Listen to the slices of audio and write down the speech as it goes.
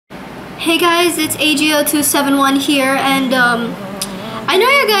Hey guys, it's AGO271 here, and I know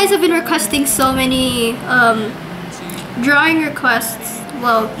you guys have been requesting so many drawing requests.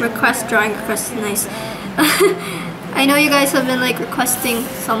 Well, drawing requests is nice. I know you guys have been like requesting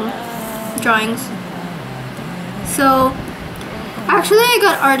some drawings. So actually I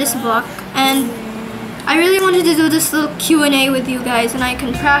got artist block and I really wanted to do this little Q&A with you guys, and I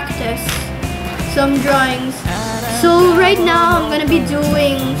can practice some drawings. So right now I'm gonna be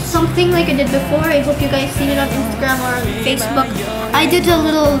doing something like I did before. I hope you guys seen it on Instagram or on Facebook. I did a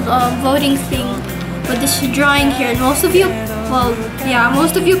little voting thing with this drawing here, and most of you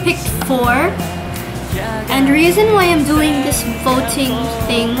picked 4. And the reason why I'm doing this voting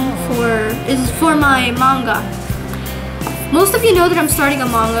thing is for my manga. Most of you know that I'm starting a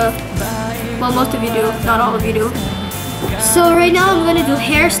manga. Well, most of you do, not all of you do. So right now I'm gonna do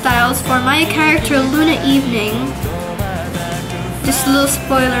hairstyles for my character Luna Evening. Just a little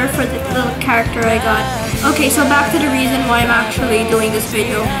spoiler for the little character I got. Okay, so back to the reason why I'm actually doing this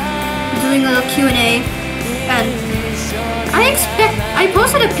video. I'm doing a little Q&A, and I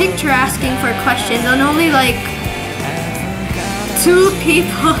posted a picture asking for questions, and only like 2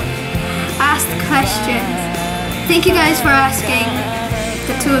 people asked questions. Thank you guys for asking,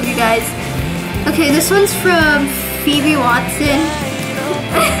 the 2 of you guys. Okay, this one's from Phoebe Watson.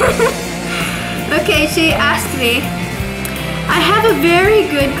 Okay, she asked me, I have a very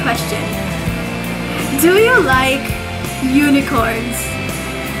good question. Do you like unicorns?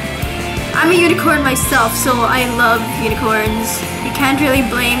 I'm a unicorn myself, so I love unicorns. You can't really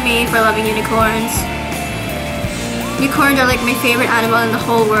blame me for loving unicorns. Unicorns are like my favorite animal in the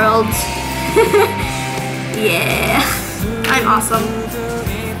whole world. Yeah, I'm awesome.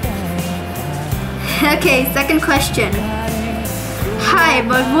 Okay, second question. Hi,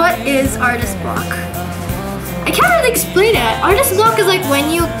 but what is artist block? I can't really explain it. Artist block is like when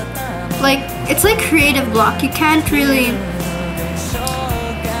you, it's like creative block. You can't really,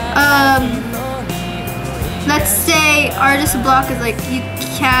 let's say artist block is like you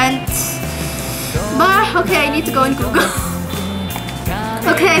can't, okay, I need to go and Google.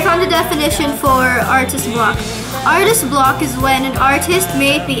 Okay, I found the definition for artist block. Artist block is when an artist,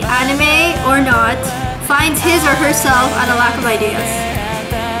 may it be anime or not, finds his or herself at a lack of ideas.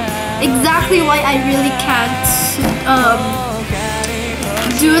 Exactly why I really can't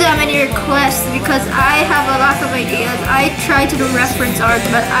do that many requests, because I have a lack of ideas. I try to do reference art,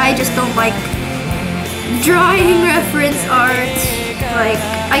 but I just don't like drawing reference art. Like,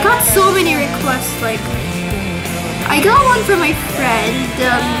 I got so many requests. Like, I got one from my friend.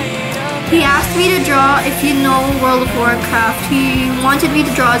 He asked me to draw, if you know World of Warcraft, he wanted me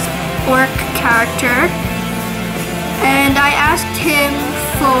to draw his orc character, and I asked him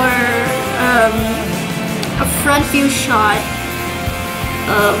for a front view shot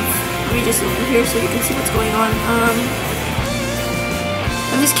of, let me just open here so you can see what's going on,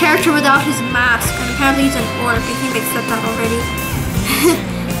 of his character without his mask, and apparently he's an orc. I think I said that already.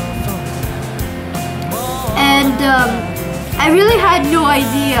 And I really had no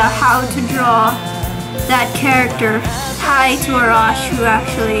idea how to draw that character. Hi to Arash, who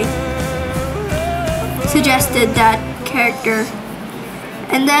actually suggested that character.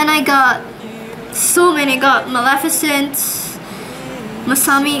 And then I got so many. I got Maleficent,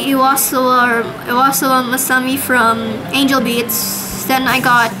 Masami Iwasawa Masami from Angel Beats. Then I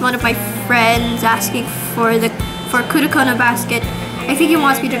got one of my friends asking for Kurukona Basket. I think he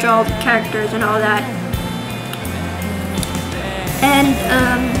wants me to draw characters and all that. And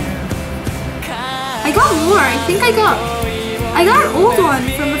I got more. I think I got an old one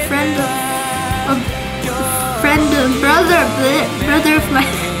from a friend brother of my,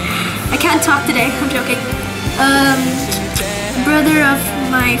 I can't talk today, I'm joking. Brother of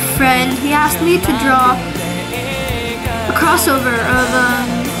my friend, he asked me to draw a crossover of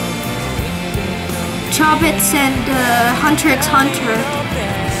Chobits and Hunter x Hunter.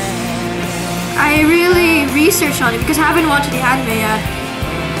 I really researched on it because I haven't watched the anime yet.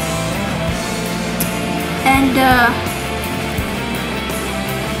 And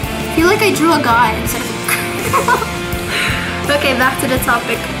I feel like I drew a guy instead of a girl. Okay, back to the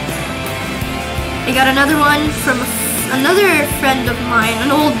topic. I got another one from another friend of mine, an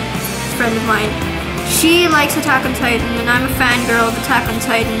old friend of mine. She likes Attack on Titan, and I'm a fangirl of Attack on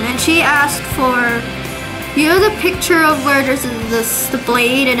Titan. And she asked for, you know, the picture of where there's the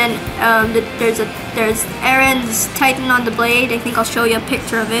blade, and then there's Eren's Titan on the blade. I think I'll show you a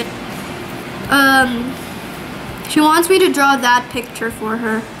picture of it. She wants me to draw that picture for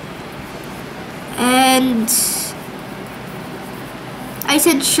her, and I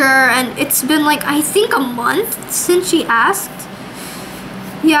said sure. And it's been like, I think a month since she asked.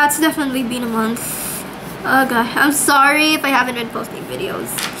 Yeah, it's definitely been a month. Oh god, I'm sorry if I haven't been posting videos.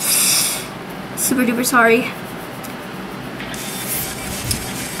 Super duper sorry.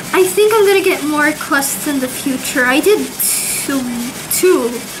 I think I'm gonna get more requests in the future. I did two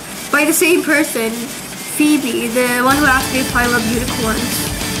by the same person, Phoebe, the one who asked me if I love unicorns.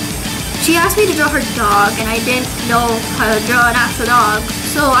 She asked me to draw her dog, and I didn't know how to draw an actual dog,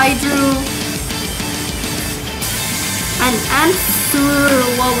 so I drew an anther.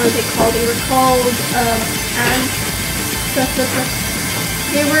 What were they called? They were called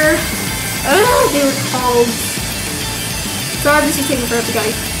They were called. Sorry, this is taking forever,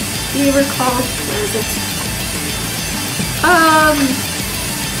 guys. They were called. Where is it?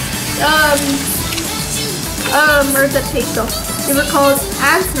 Where's that page though? They were called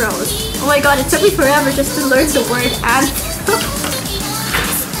anthros. Oh my god, it took me forever just to learn the word anthro.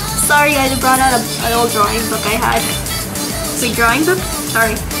 Sorry guys, I brought out an old drawing book I had. Wait, drawing book?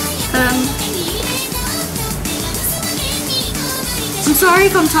 Sorry. I'm sorry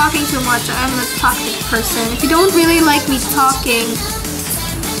if I'm talking too much. I'm a toxic person. If you don't really like me talking,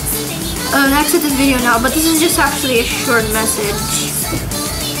 exit this video now, but this is just actually a short message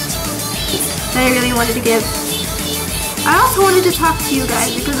that I really wanted to give. I also wanted to talk to you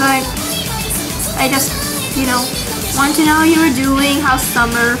guys because I just, you know, want to know how you were doing, how's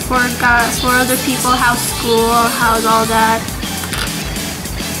summer for other people, how's school, how's all that.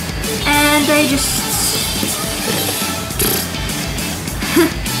 And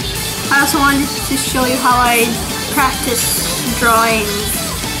I also wanted to show you how I practice drawing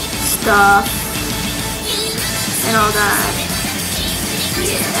stuff and all that.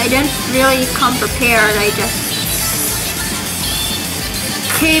 Yeah, I didn't really come prepared. I just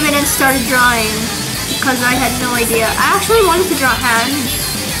came in and started drawing because I had no idea. I actually wanted to draw hands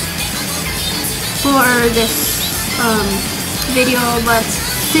for this video, but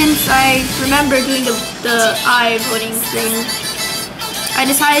since I remember doing the eye voting thing, I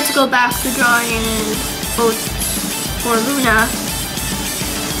decided to go back to drawing both for Luna.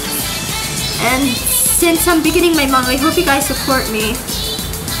 And since I'm beginning my manga, I hope you guys support me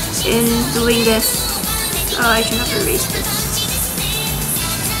in doing this. Oh, I should have erased this.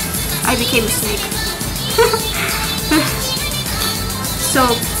 I became a snake. So,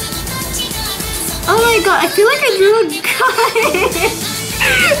 oh my god, I feel like I drew a guy.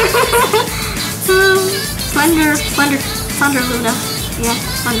 Slender Luna. Yeah,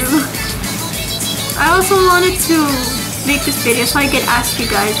 Slender Luna. I also wanted to make this video so I could ask you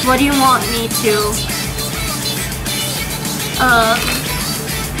guys, what do you want me to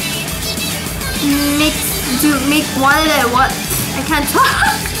I can't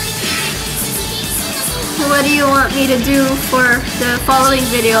talk. What do you want me to do for the following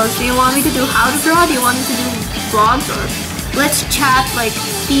videos? Do you want me to do how to draw? Do you want me to do vlogs? Or let's chat like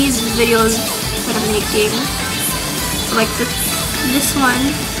these videos that I'm making, like this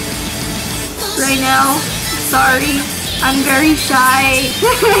one right now. Sorry, I'm very shy.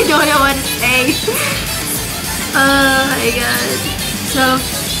 I don't know what to say. Oh my god. So,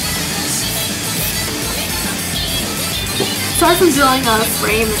 sorry for drawing out of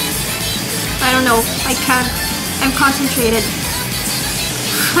frame. I don't know. I can't. I'm concentrated.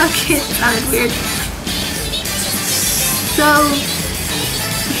 Okay, it sounded weird. So,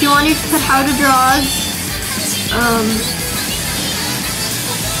 if you want to put how to draw,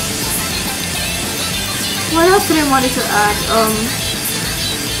 what else did I wanted to add?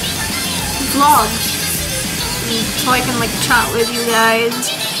 Vlogs. So I can like chat with you guys.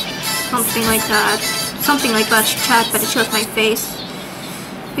 Something like that. Something like that, chat, but it shows my face.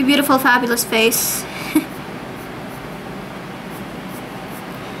 My beautiful, fabulous face.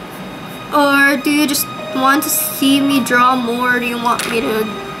 Or do you just want to see me draw more? Do you want me to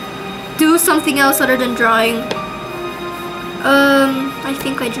do something else other than drawing? I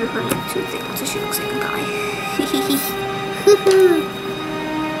think I drew her like two things, so she looks like a guy.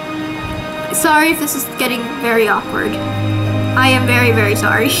 Sorry if this is getting very awkward. I am very, very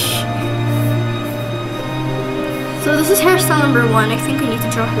sorry. So this is hairstyle number 1. I think I need to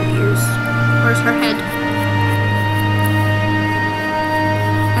draw her ears. Where's her head?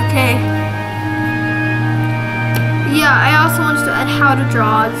 Okay. Yeah, I also wanted to add how to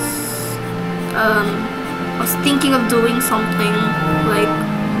draw. I was thinking of doing something like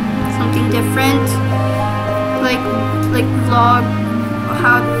something different, like vlog.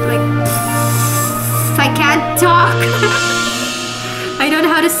 How like I can't talk. I don't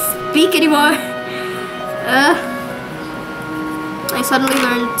know how to speak anymore. I suddenly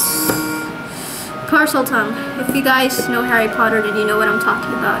learned Parseltongue. If you guys know Harry Potter, then you know what I'm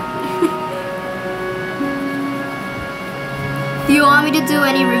talking about. Do you want me to do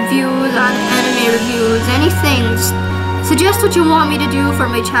any reviews on anime reviews? Anything? Just suggest what you want me to do for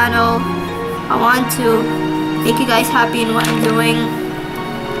my channel. I want to make you guys happy in what I'm doing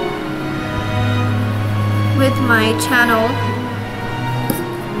with my channel.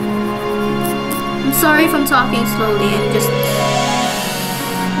 I'm sorry if I'm talking slowly and just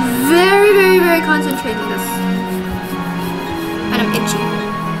very, very, very concentrating this. And I'm itchy.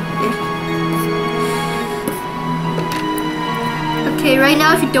 Okay, right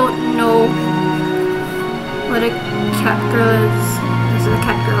now if you don't know what a cat girl is, this is a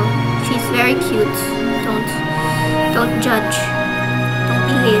cat girl. She's very cute. Don't judge. Don't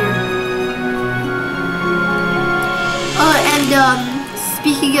be a hater. Oh, and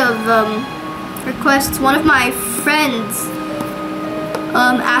speaking of requests, one of my friends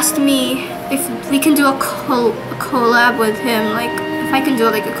asked me if we can do a collab with him. Like, if I can do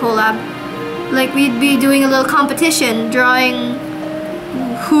like a collab. Like, we'd be doing a little competition, drawing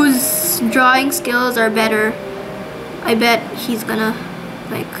whose drawing skills are better. I bet he's gonna,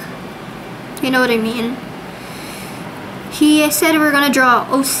 like, you know what I mean. He said we're gonna draw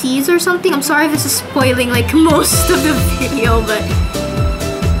OCs or something. I'm sorry if this is spoiling like most of the video, but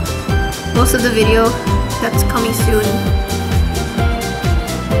most of the video that's coming soon.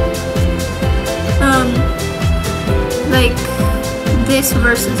 Like this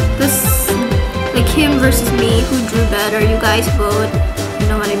versus this, like him versus me, who drew better? You guys vote. You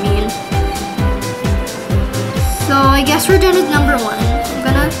know what I mean. So I guess we're done with number 1. I'm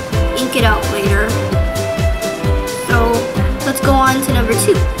gonna ink it out later. So let's go on to number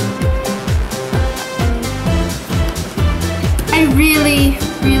 2. I really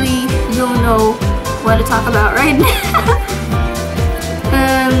don't know what to talk about right now.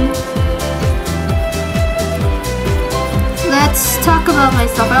 Let's talk about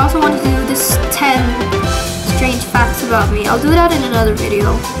myself. I also want to do this 10 strange facts about me. I'll do that in another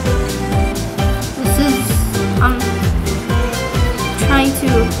video. This is, I'm trying to,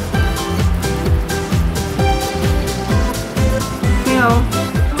 you know,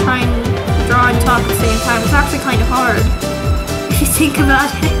 try and draw and talk at the same time. It's actually kind of hard if you think about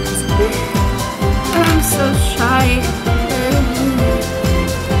it. I'm so shy.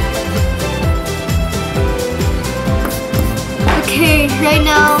 Okay, right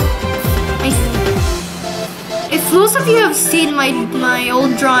now, if most of you have seen my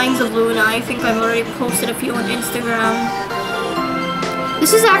old drawings of Luna, I think I've already posted a few on Instagram.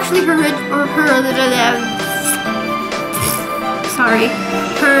 This is actually her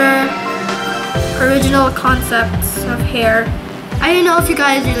original concepts of hair. I don't know if you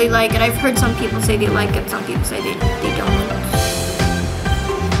guys really like it. I've heard some people say they like it, some people say they don't.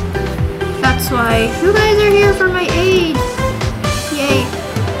 That's why you guys are here for my age. Yay.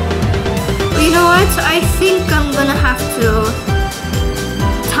 But you know what? I think I'm gonna have to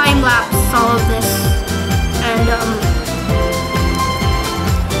time-lapse all of this. And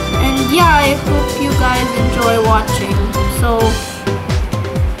yeah, I hope you guys enjoy watching. So,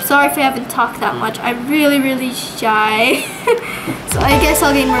 sorry if I haven't talked that much. I'm really shy. So I guess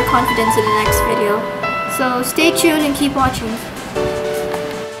I'll gain more confidence in the next video. So stay tuned and keep watching.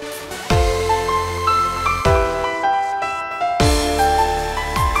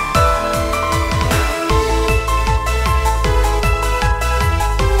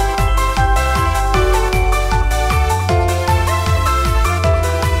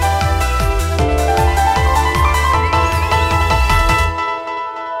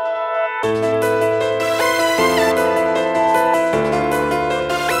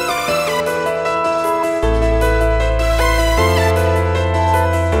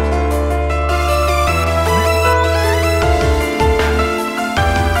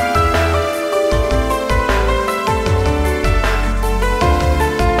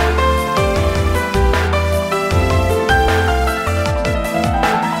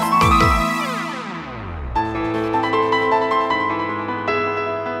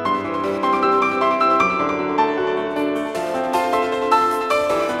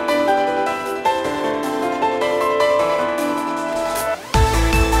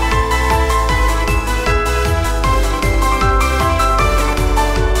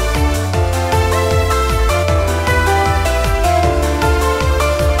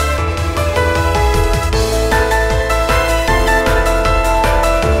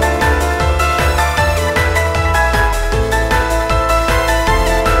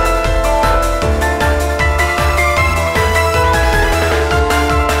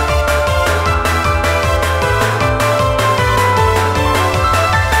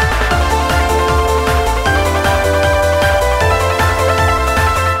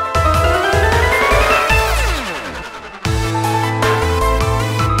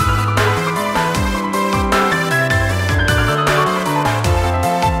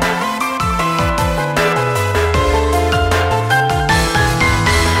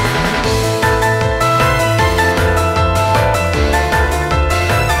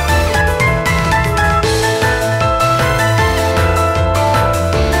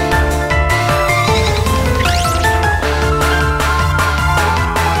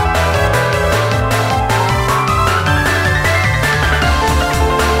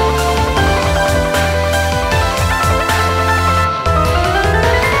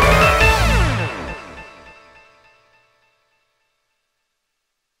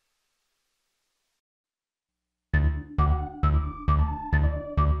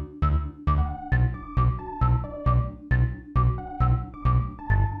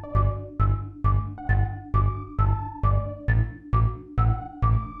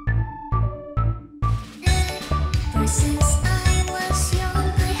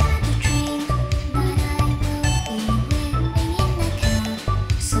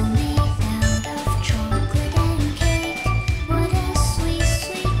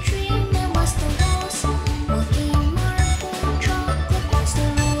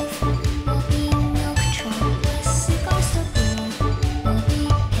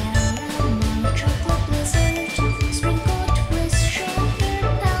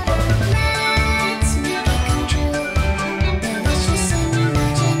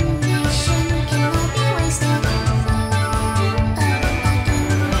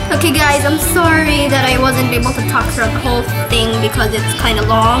 Okay guys, I'm sorry that I wasn't able to talk throughout the whole thing because it's kind of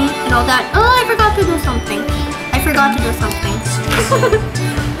long and all that. Oh, I forgot to do something.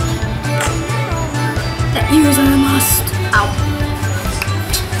 The ears are a must. Ow.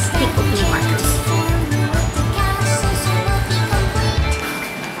 I hate opening markers.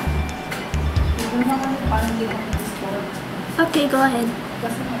 Okay, go ahead.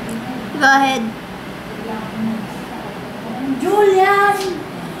 Go ahead. Julian!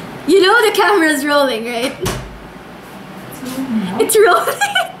 You know the camera's rolling, right? It's rolling.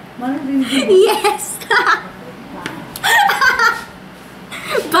 Yes.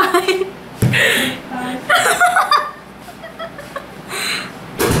 Bye.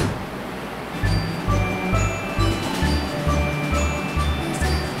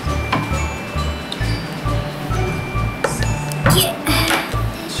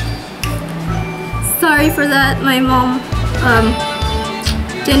 Sorry for that. My mom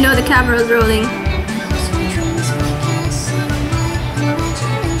didn't know the camera was rolling.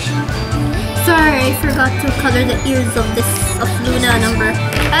 Sorry, I forgot to color the ears of Luna number.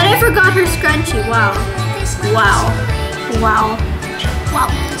 And I forgot her scrunchie. Wow.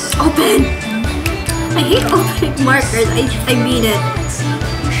 Open! I hate opening markers. I mean it.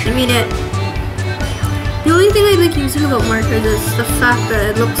 The only thing I like using about markers is the fact that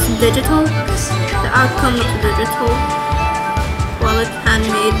it looks digital. The outcome looks digital. While it's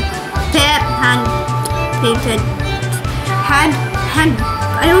handmade. Hand painted. Hand.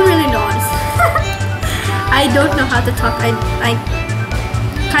 I don't really know honestly. I don't know how to talk. I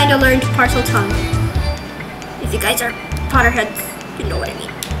kind of learned partial tongue. If you guys are Potterheads, you know what I mean.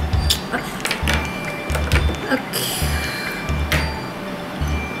 Okay.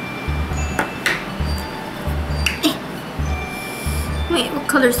 Wait, what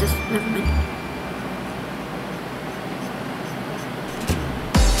color is this? Never mind.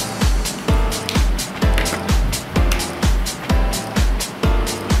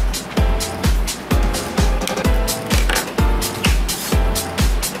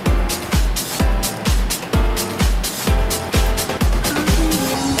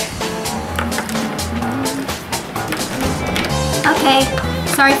 Okay,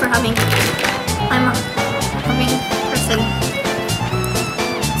 sorry for humming. I'm a humming person.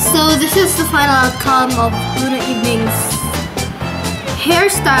 So this is the final outcome of Luna Evening's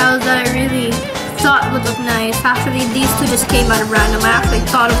hairstyles that I really thought would look nice. Actually, these two just came out of random. I actually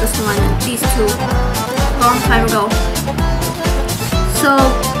thought of this one, these two, a long time ago. So,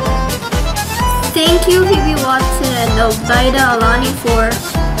 thank you Phoebe Watson and Obaida Alani for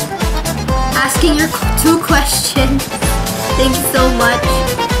asking your two questions. Thank you so much.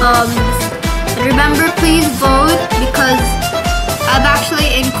 And remember, please vote because I'm actually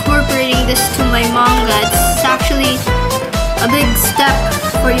incorporating this to my manga. It's actually a big step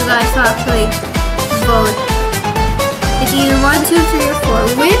for you guys to actually vote. It's either 1, 2, 3, or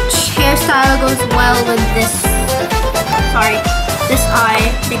 4. Which hairstyle goes well with this? Sorry, this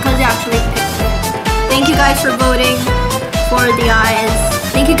eye, because I actually picked it. Thank you guys for voting for the eyes.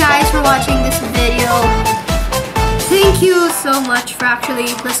 Thank you guys for watching this video. Thank you so much for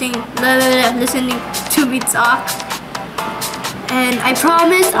actually listening to me talk. And I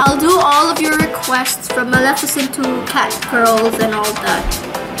promise I'll do all of your requests from Maleficent to Cat Girls and all that.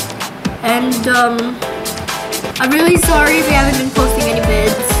 And I'm really sorry if you haven't been posting any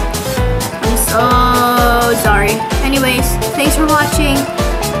vids. I'm so sorry. Anyways, thanks for watching.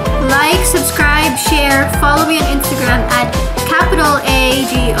 Like, subscribe, share, follow me on Instagram at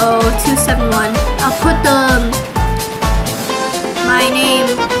AGO271. I'll put my name,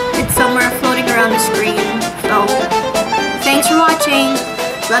 it's somewhere floating around the screen. So, thanks for watching.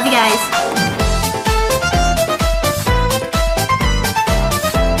 Love you guys.